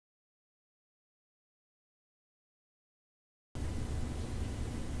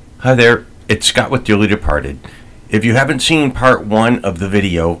Hi there, it's Scott with Dearly Departed. If you haven't seen part 1 of the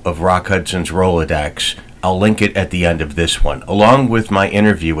video of Rock Hudson's Rolodex, I'll link it at the end of this one, along with my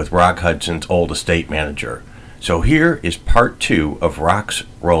interview with Rock Hudson's old estate manager. So here is part 2 of Rock's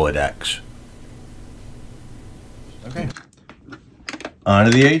Rolodex. Okay. On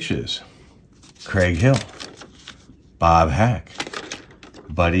to the H's. Craig Hill, Bob Hack,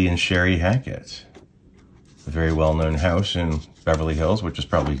 Buddy and Sherry Hackett. A very well-known house in Beverly Hills, which is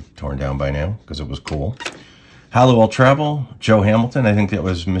probably torn down by now because it was cool. Hallowell Travel, Joe Hamilton. I think that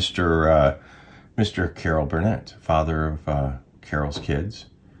was Mr. Carol Burnett, father of Carol's kids.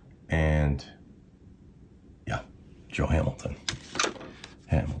 And yeah, Joe Hamilton.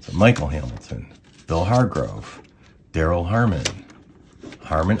 Michael Hamilton, Bill Hargrove, Daryl Harmon,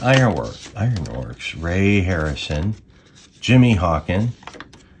 Harmon Ironworks, Ray Harrison, Jimmy Hawken,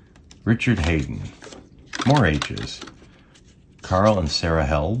 Richard Hayden, more H's, Carl and Sarah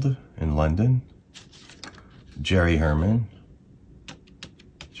Held in London, Jerry Herman,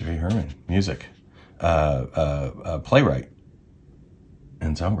 music, playwright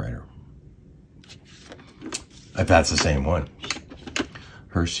and songwriter. I bet that's the same one.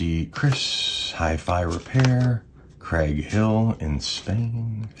 Hersey Chris, Hi-Fi Repair, Craig Hill in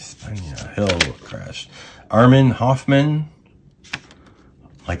Spain, Hillcrest, Armin Hoffman,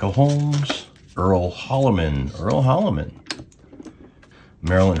 Michael Holmes, Earl Holloman,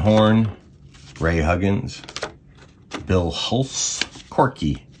 Marilyn Horn, Ray Huggins, Bill Hulse,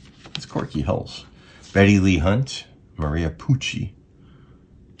 Corky, it's Corky Hulse, Betty Lee Hunt, Maria Pucci,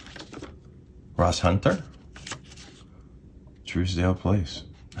 Ross Hunter, Truesdale Place,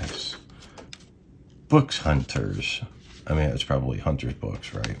 nice. Books Hunters, I mean, it's probably Hunter's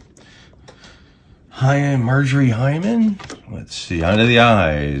Books, right? Hi, Marjorie Hyman. Let's see, onto the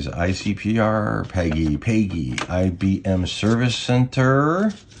I's. ICPR, Peggy, IBM Service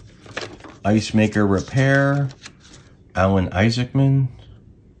Center, Ice Maker Repair, Alan Isaacman,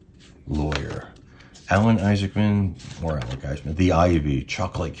 lawyer. Alan Isaacman, more Alan Isaacman. The Ivy,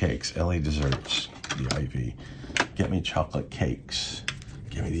 chocolate cakes, LA Desserts, the Ivy. Get me chocolate cakes.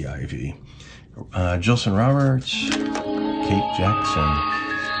 Give me the Ivy. Jilson Roberts, Kate Jackson.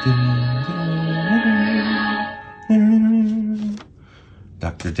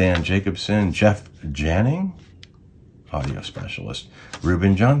 Dr. Dan Jacobson, Jeff Janning, audio specialist.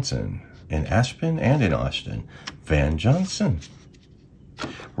 Reuben Johnson, in Aspen and in Austin. Van Johnson.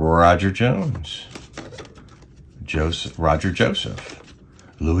 Roger Jones. Roger Joseph.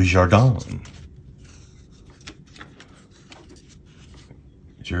 Louis Jardin.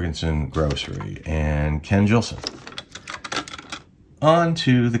 Jurgensen Grocery. And Ken Gilson. On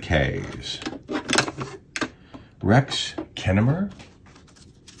to the K's. Rex Kennemer.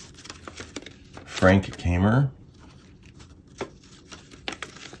 Frank Kamer.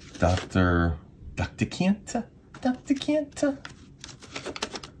 Dr. Kanta.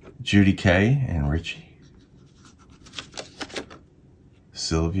 Judy K. and Richie.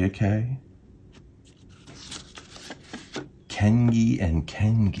 Sylvia K. Kengi and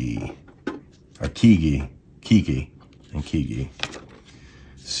Kengi. Or Kiki and Kiki.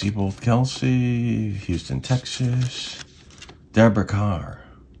 Siebold Kelsey, Houston, Texas. Deborah Carr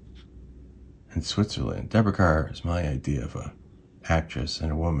in Switzerland. Deborah Carr is my idea of a actress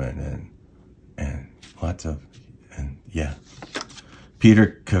and a woman and lots of, and yeah.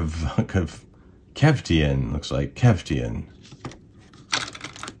 Peter Kevtian, looks like Kevtian.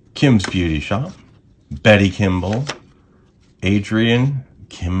 Kim's Beauty Shop. Betty Kimball. Adrian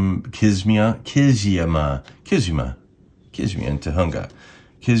Kizmia in Tahunga.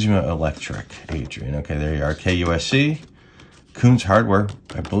 Kizma Electric, Adrian. Okay, there you are. KUSC. Coons Hardware.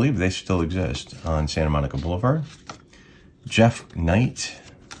 I believe they still exist on Santa Monica Boulevard. Jeff Knight.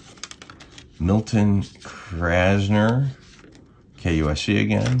 Milton Krasner. KUSC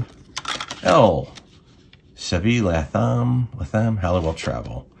again. L. Sevi Latham. Hallowell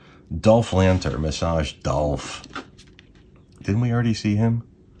Travel. Dolph Lanter. Massage Dolph. Didn't we already see him?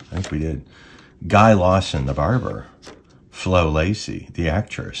 I think we did. Guy Lawson, the barber. Flo Lacey, the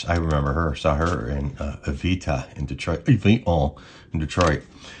actress. I remember her. Saw her in Evita in Detroit.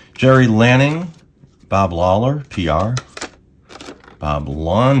 Jerry Lanning. Bob Lawler, PR. Bob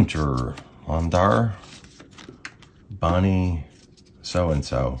Laundar. Bonnie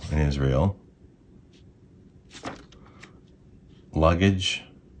so-and-so in Israel. Luggage.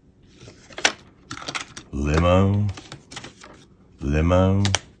 Limo.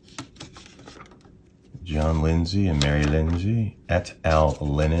 John Lindsay and Mary Lindsay. Et al.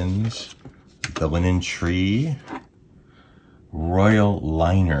 Linens. The Linen Tree. Royal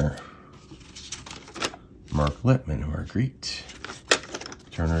Liner. Mark Lippman, Marguerite.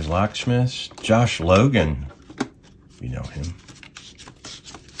 Turner's Locksmiths. Josh Logan. You know him.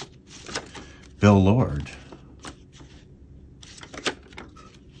 Bill Lord.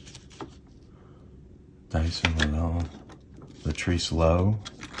 Dyson Laurel. Latrice Lowe.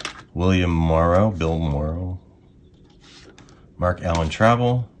 William Morrow. Bill Morrow. Mark Allen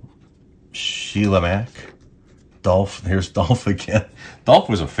Travel. Sheila Mack. Dolph. Here's Dolph again. Dolph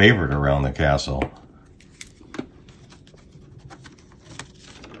was a favorite around the castle.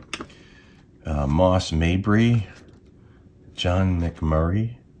 Moss Mabry. John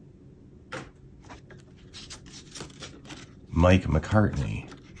McMurray. Mike McCartney.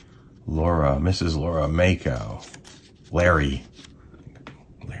 Laura, Mrs. Laura Mako. Larry.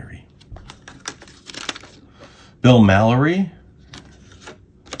 Bill Mallory.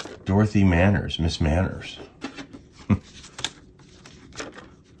 Dorothy Manners, Miss Manners.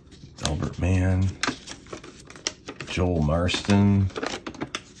 Albert Mann. Joel Marston.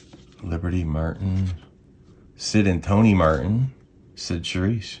 Liberty Martin. Sid and Tony Martin. Sid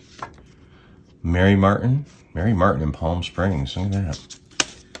Charisse. Mary Martin. Mary Martin in Palm Springs. Look at that.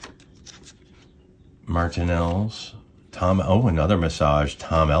 Martinells. Tom, oh, another massage.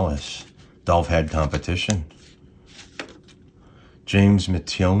 Tom Ellis. Dolph had competition. James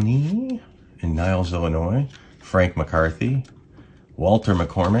Mattioni in Niles, Illinois. Frank McCarthy. Walter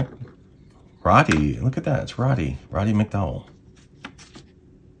McCormick. Roddy. Look at that. It's Roddy. Roddy McDowell.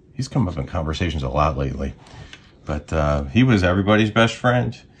 He's come up in conversations a lot lately. But he was everybody's best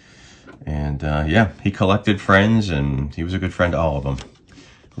friend. And yeah, he collected friends, and he was a good friend to all of them.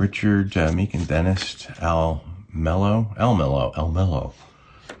 Richard Meekin Dentist. Al Mello.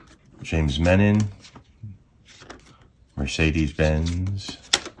 James Menon. Mercedes-Benz.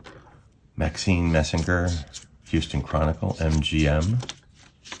 Maxine Messinger. Houston Chronicle. MGM.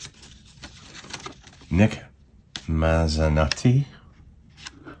 Nick Mazzanotti.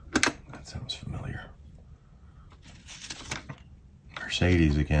 That sounds familiar.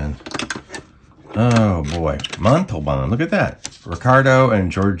 Mercedes again. Oh boy. Montalban. Look at that. Ricardo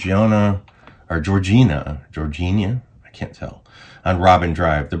and Georgina. I can't tell. On Robin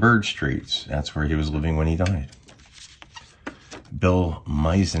Drive, the Bird Streets. That's where he was living when he died. Bill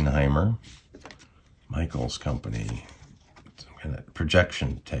Meisenheimer. Michael's company. Some kind of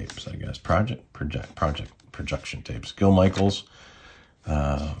projection tapes, I guess. Projection tapes. Gil Michaels.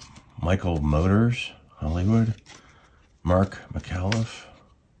 Michael Motors, Hollywood. Mark McAuliffe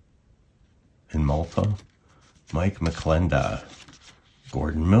in Malta. Mike McClenda.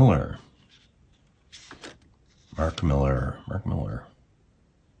 Gordon Miller. Mark Miller.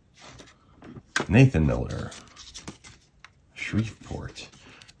 Nathan Miller. Shreveport.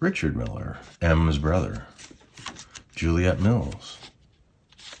 Richard Miller. M's brother. Juliet Mills.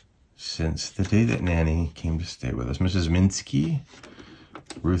 Since the day that Nanny came to stay with us. Mrs. Minsky.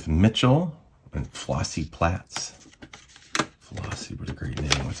 Ruth Mitchell. And Flossie Platts. Flossie, what a great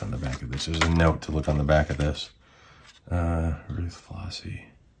name. What's on the back of this? There's a note to look on the back of this. Ruth Flossie.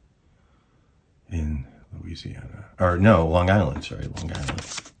 In Louisiana. Or no, Long Island. Sorry, Long Island.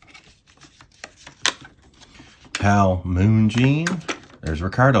 Hal Moonjean. There's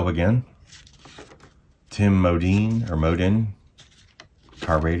Ricardo again. Tim Modin.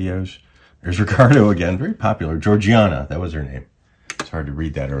 Car radios. There's Ricardo again. Very popular. Georgiana. That was her name. It's hard to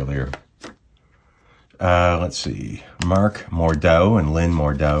read that earlier. Let's see. Mark Mordeau and Lynn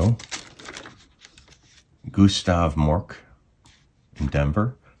Mordeau. Gustav Mork in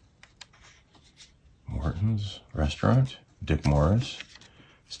Denver. Morton's Restaurant. Dick Morris.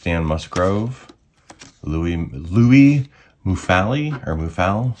 Stan Musgrove. Louis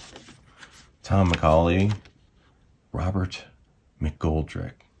Mufal. Tom McCauley. Robert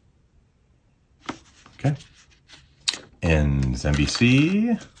McGoldrick. Okay. And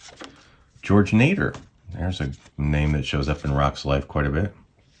NBC. George Nader. There's a name that shows up in Rock's life quite a bit.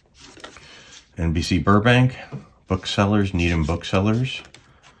 NBC Burbank. Booksellers. Needham Booksellers.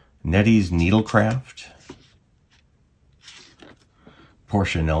 Nettie's Needlecraft.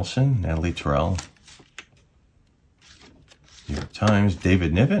 Portia Nelson. Natalie Terrell. New York Times.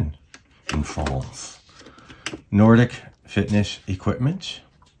 David Niven in France. Nordic Fitness Equipment.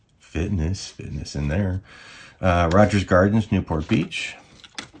 Fitness in there. Rogers Gardens, Newport Beach.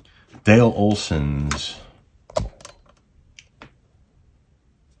 Dale Olson's.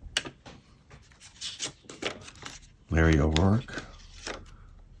 Larry O'Rourke.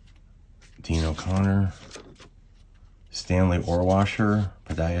 Dean O'Connor. Stanley Orwasher,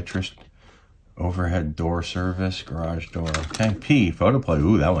 podiatrist. Overhead door service, garage door. Okay, P, photoplay.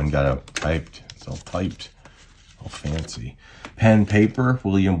 Ooh, that one got a typed. It's all typed. All fancy. Pen paper,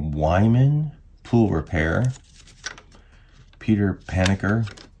 William Wyman. Pool repair. Peter Paniker.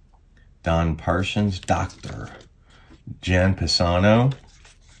 Don Parsons, Doctor. Jan Pisano,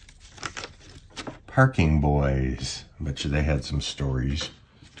 Parking Boys. I bet you they had some stories.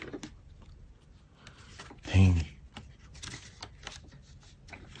 Pen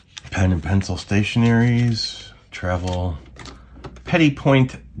and Pencil Stationaries, Travel, Petty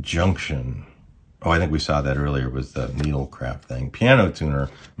Point Junction. Oh, I think we saw that earlier, was the needlecraft thing. Piano Tuner,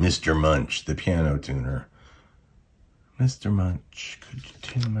 Mr. Munch, the piano tuner. Mr. Munch, could you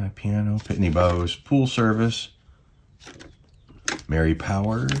tune my piano? Pitney Bowes, Pool Service. Mary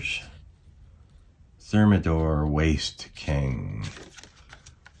Powers. Thermidor, Waste King.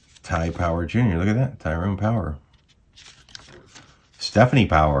 Ty Power Jr., look at that, Tyrone Power. Stephanie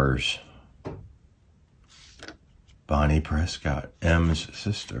Powers. Bonnie Prescott, M's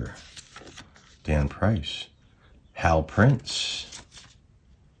sister. Dan Price. Hal Prince.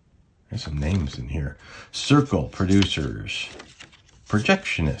 There's some names in here. Circle Producers.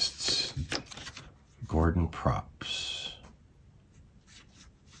 Projectionists. Gordon Props.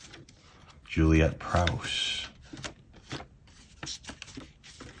 Juliet Prowse.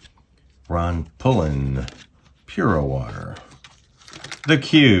 Ron Pullen. Puro Water. The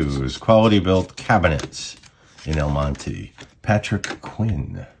Q's. Quality Built Cabinets in El Monte. Patrick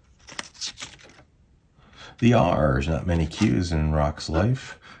Quinn. The R's. Not many Q's in Rock's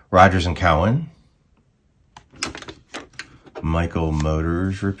life. Rogers and Cowan. Michael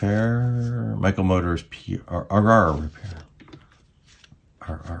Motors Repair. Michael Motors RR Repair.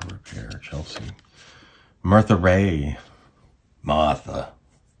 RR Repair, Chelsea. Martha Ray. Martha.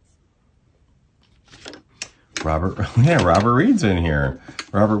 Robert Reed's in here.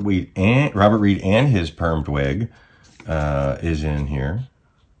 Robert Reed and his permed wig is in here.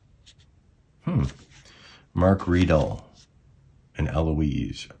 Mark Riedel and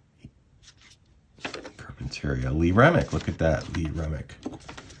Eloise Carpinteria. Lee Remick, look at that, Lee Remick.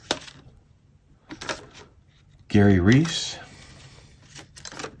 Gary Reese.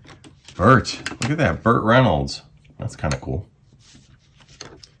 Burt, look at that, Burt Reynolds. That's kind of cool.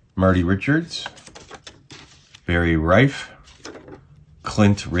 Marty Richards. Barry Reif.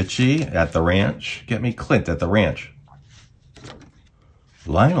 Clint Ritchie at the Ranch. Get me Clint at the Ranch.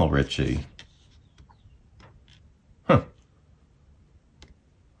 Lionel Richie.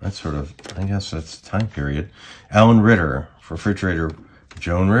 That's sort of, I guess that's time period. Alan Ritter, refrigerator.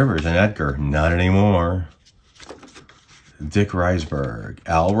 Joan Rivers and Edgar, not anymore. Dick Reisberg,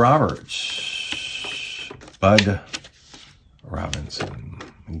 Al Roberts, Bud Robinson,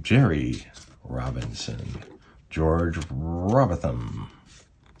 Jerry Robinson, George Robotham,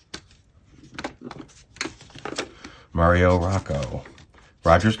 Mario Rocco,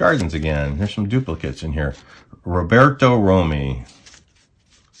 Rogers Gardens again. There's some duplicates in here. Roberto Romy,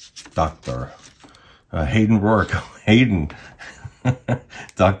 Doctor. Hayden Rourke. Hayden.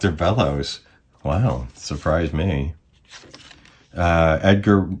 Dr. Bellows. Wow, surprised me.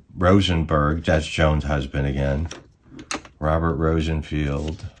 Edgar Rosenberg. That's Joan's husband again. Robert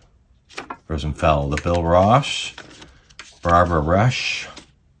Rosenfeld. Bill Ross. Barbara Rush.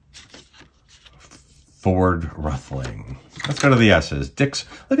 Ford Ruthling. Let's go to the S's. Dick's.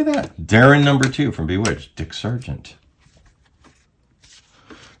 Look at that. Darren #2 from Bewitched. Dick Sargent.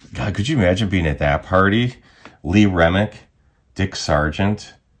 God, could you imagine being at that party? Lee Remick, Dick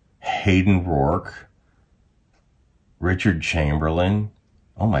Sargent, Hayden Rourke, Richard Chamberlain.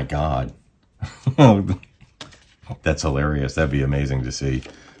 Oh my God. That's hilarious. That'd be amazing to see.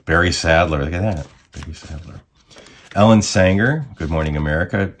 Barry Sadler, look at that. Barry Sadler. Ellen Sanger, Good Morning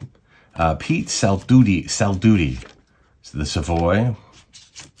America. Pete Salduti, the Savoy,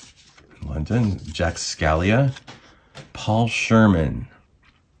 London. Jack Scalia. Paul Sherman,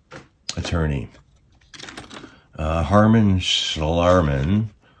 attorney. Harmon Schlarman,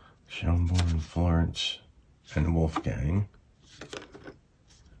 Schönborn, Florence, and Wolfgang.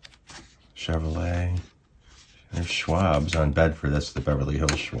 Chevrolet. There's Schwab's on Bedford. That's the Beverly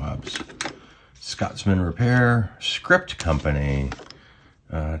Hills Schwab's. Scotsman Repair. Script Company.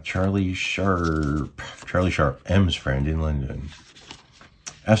 Charlie Sharp, M's friend in London.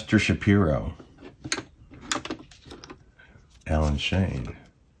 Esther Shapiro. Alan Shane.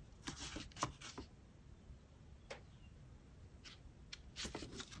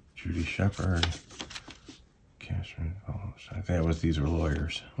 Judy Shepard. Catherine. I think these were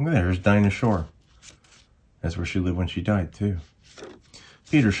lawyers. Look at that. There's Dinah Shore. That's where she lived when she died, too.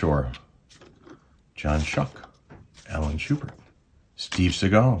 Peter Shore. John Shuck. Alan Schubert. Steve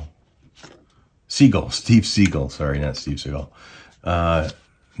Seagal. Steve Seagal. Sorry, not Steve Seagal.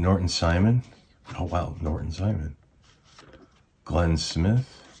 Norton Simon. Oh, wow. Norton Simon. Glenn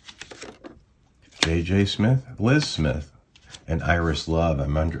Smith. J.J. Smith. Liz Smith. and Iris Love. I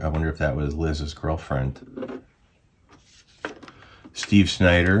wonder if that was Liz's girlfriend. Steve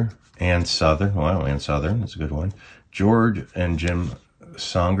Snyder, Ann Southern. Wow, Ann Southern, that's a good one. George and Jim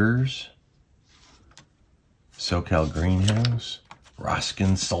Songers. SoCal Greenhouse.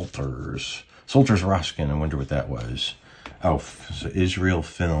 Roskin Salters. Salters Roskin, I wonder what that was. Oh, so Israel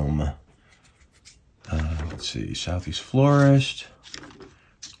Film. Let's see, Southeast Florist.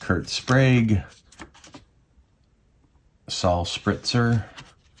 Kurt Sprague. Saul Spritzer.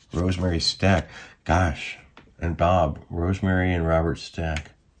 Rosemary Stack. Gosh, and Bob. Rosemary and Robert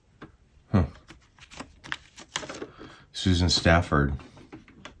Stack. Susan Stafford.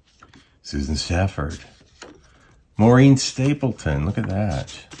 Susan Stafford. Maureen Stapleton. Look at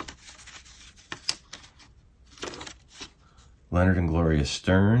that. Leonard and Gloria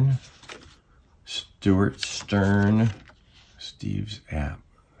Stern. Stuart Stern. Steve's app.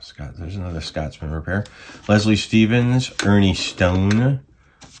 Scott. There's another Scotsman repair. Leslie Stevens. Ernie Stone.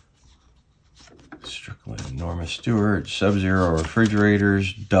 Strickland. Norma Stewart. Sub-Zero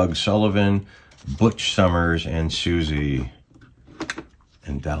Refrigerators. Doug Sullivan. Butch Summers and Susie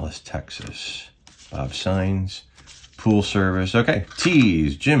in Dallas, Texas. Bob Signs. Pool Service. Okay.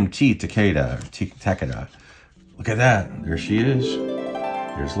 T's. Jim T. Takeda. Look at that. There she is.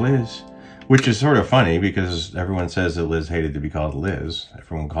 There's Liz. Which is sort of funny because everyone says that Liz hated to be called Liz.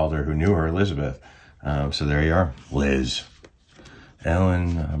 Everyone called her who knew her Elizabeth. So there you are. Liz.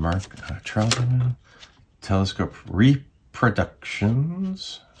 Ellen Mark Charlton. Telescope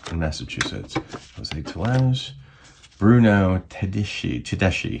Reproductions in Massachusetts. Jose Tellez. Bruno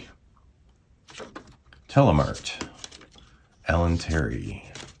Tedeschi. Telemart. Alan Terry.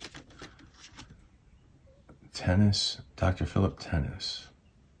 Tennis. Dr. Philip Tennis.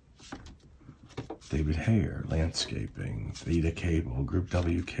 David Hayer. Landscaping. Vita Cable. Group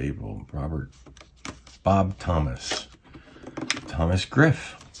W Cable. Bob Thomas. Thomas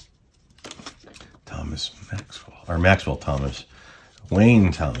Griff. Thomas Maxwell. Or Maxwell Thomas.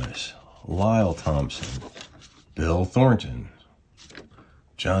 Wayne Thomas. Lyle Thompson. Bill Thornton.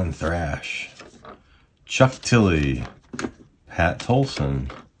 John Thrash. Chuck Tilley. Pat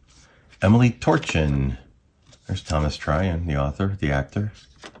Tolson. Emily Torchin. There's Thomas Tryon, the author, the actor.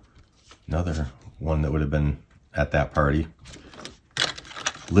 Another one that would have been at that party.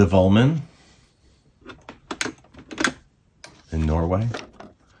 Liv Ullman. In Norway.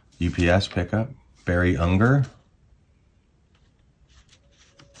 UPS pickup. Barry Unger.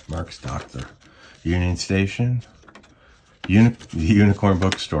 Mark's Doctor. Union Station. The Unicorn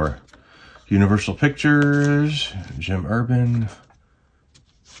Bookstore. Universal Pictures. Jim Urban.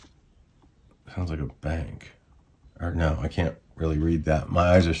 Sounds like a bank. Or no, I can't really read that. My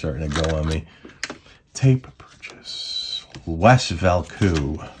eyes are starting to go on me. Tape purchase. Wes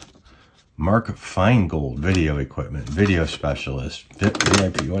Valcu. Mark Feingold. Video equipment. Video specialist.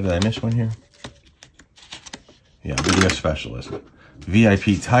 VIP. What, did I miss one here? Yeah, video specialist.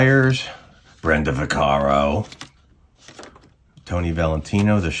 VIP Tires. Brenda Vaccaro. Tony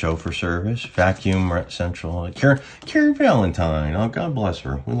Valentino, the chauffeur service. Vacuum Central. Karen Valentine. Oh, God bless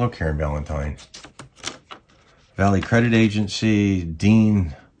her. We love Karen Valentine. Valley Credit Agency.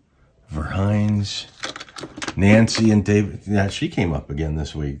 Dean Verhines. Nancy and David. Yeah, she came up again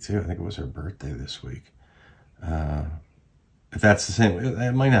this week, too. I think it was her birthday this week. If that's the same,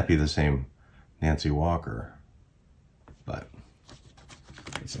 it might not be the same Nancy Walker. But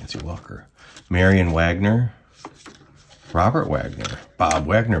it's Nancy Walker. Marion Wagner. Robert Wagner. Bob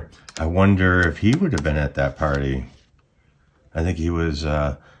Wagner. I wonder if he would have been at that party. I think he was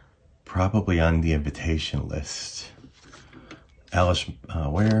probably on the invitation list. Alice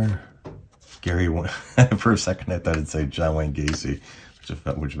Ware. Gary Wayne. For a second I thought it'd say John Wayne Gacy,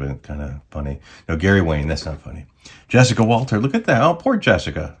 which would have been kind of funny. No, Gary Wayne, that's not funny. Jessica Walter. Look at that. Oh, poor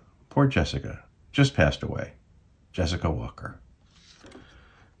Jessica. Poor Jessica. Just passed away. Jessica Walker.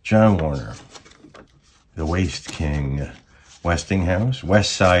 John Warner. The Waste King. Westinghouse.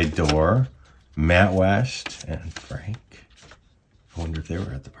 West Side Door. Matt West and Frank. I wonder if they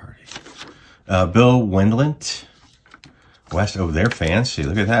were at the party. Bill Wendlandt. West. Oh, they're fancy.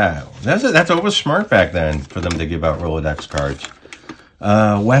 Look at that. That's always smart back then for them to give out Rolodex cards.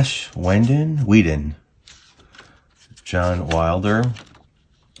 Wes Whedon. John Wilder.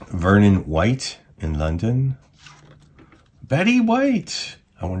 Vernon White in London. Betty White.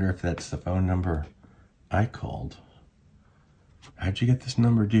 I wonder if that's the phone number I called. How'd you get this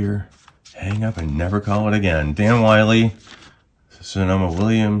number, dear? Hang up and never call it again. Dan Wiley. Sonoma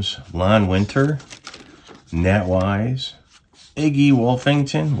Williams. Lon Winter. Nat Wise. Iggy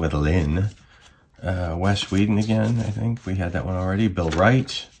Wolfington with Lynn. Wes Whedon again, I think. We had that one already. Bill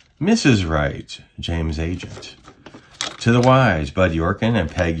Wright. Mrs. Wright. James Agent. To the Y's, Bud Yorkin and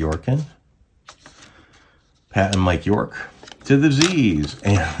Peg Yorkin. Pat and Mike York. To the Z's,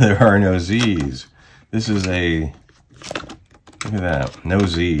 and there are no Z's. This is a, look at that, no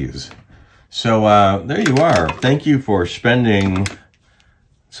Z's. So there you are. Thank you for spending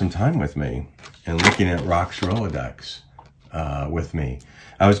some time with me and looking at Rock's Rolodex with me.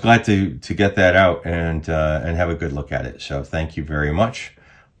 I was glad to get that out and have a good look at it. So thank you very much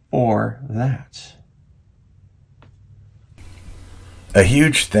for that. A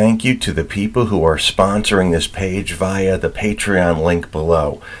huge thank you to the people who are sponsoring this page via the Patreon link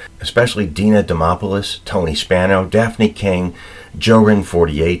below, especially Dina Demopoulos, Tony Spano, Daphne King,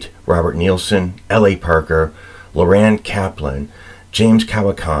 Jorin48, Robert Nielsen, L.A. Parker, Loran Kaplan, James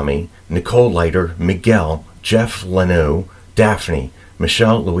Kawakami, Nicole Leiter, Miguel, Jeff Lanou, Daphne,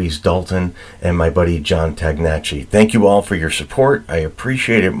 Michelle Louise Dalton, and my buddy John Tagnacci. Thank you all for your support. I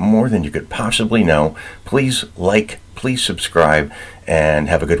appreciate it more than you could possibly know. Please like, please subscribe, and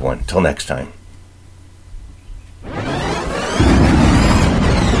have a good one. Till next time.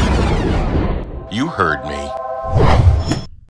 You heard me.